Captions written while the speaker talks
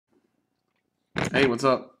Hey, what's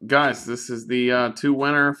up, guys? This is the two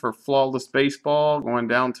winner for Flawless Baseball going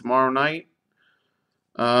down tomorrow night.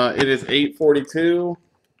 It is 8:42.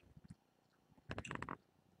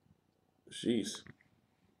 Jeez,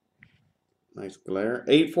 nice glare.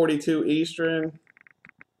 8:42 Eastern.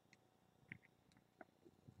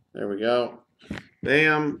 There we go.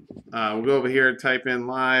 Bam. We'll go over here and type in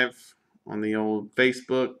live on the old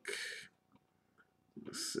Facebook.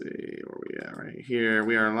 Let's see where we at right here.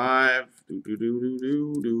 We are live.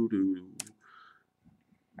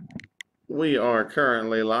 We are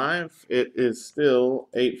currently live. It is still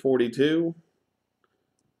 8:42.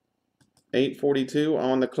 8:42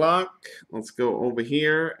 on the clock. Let's go over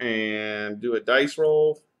here and do a dice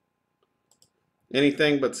roll.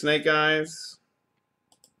 Anything but snake eyes.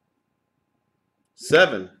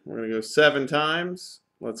 7. We're going to go 7 times.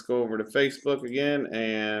 Let's go over to Facebook again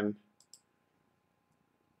and,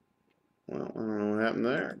 well, I don't know what happened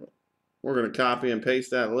there, but we're going to copy and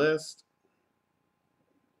paste that list.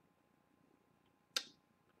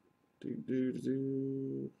 There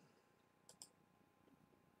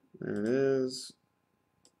it is.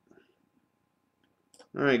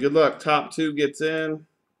 All right, good luck. Top 2 gets in.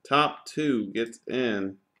 Top 2 gets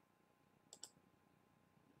in.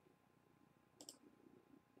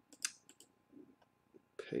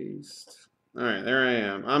 Paste. All right, there I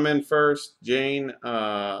am. I'm in first. Jane,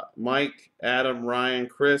 Mike, Adam, Ryan,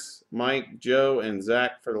 Chris, Mike, Joe, and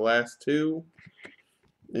Zach for the last 2.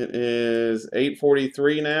 It is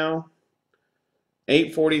 8:43 now.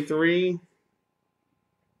 8:43.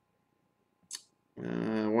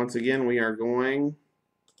 Once again, we are going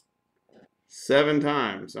 7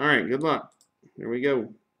 times. All right, good luck. Here we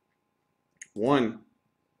go. 1.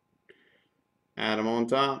 Adam on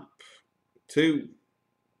top. 2.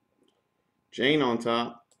 Jane on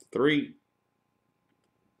top. 3.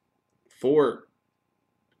 4.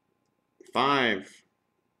 5.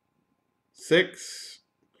 6.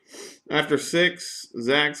 After 6,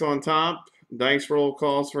 Zach's on top. Dice roll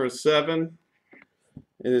calls for a 7.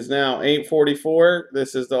 It is now 8:44.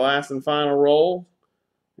 This is the last and final roll.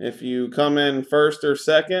 If you come in first or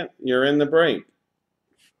second, you're in the break.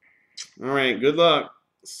 All right, good luck.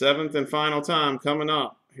 7th and final time coming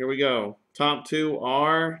up. Here we go. Top 2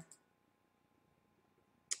 are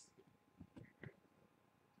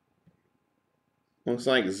looks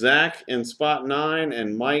like Zach in spot 9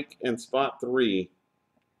 and Mike in spot 3.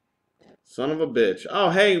 Son of a bitch.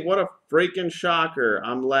 Oh, hey, what a freaking shocker.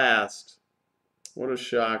 I'm last. What a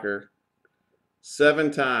shocker.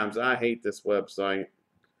 7 times. I hate this website.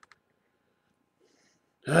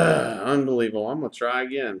 Unbelievable. I'm going to try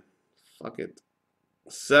again. Fuck it.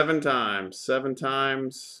 7 times. 7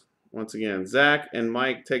 times. Once again, Zach and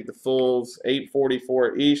Mike take the fulls.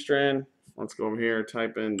 8:44 Eastern. Let's go over here.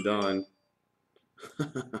 Type in done.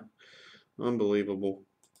 Unbelievable.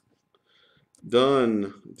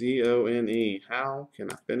 Done. D-O-N-E. How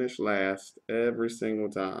can I finish last every single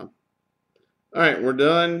time? All right, we're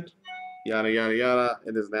done. Yada, yada, yada.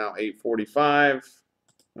 It is now 8:45.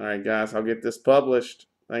 All right, guys, I'll get this published.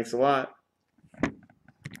 Thanks a lot.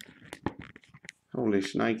 Holy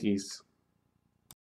shnikes.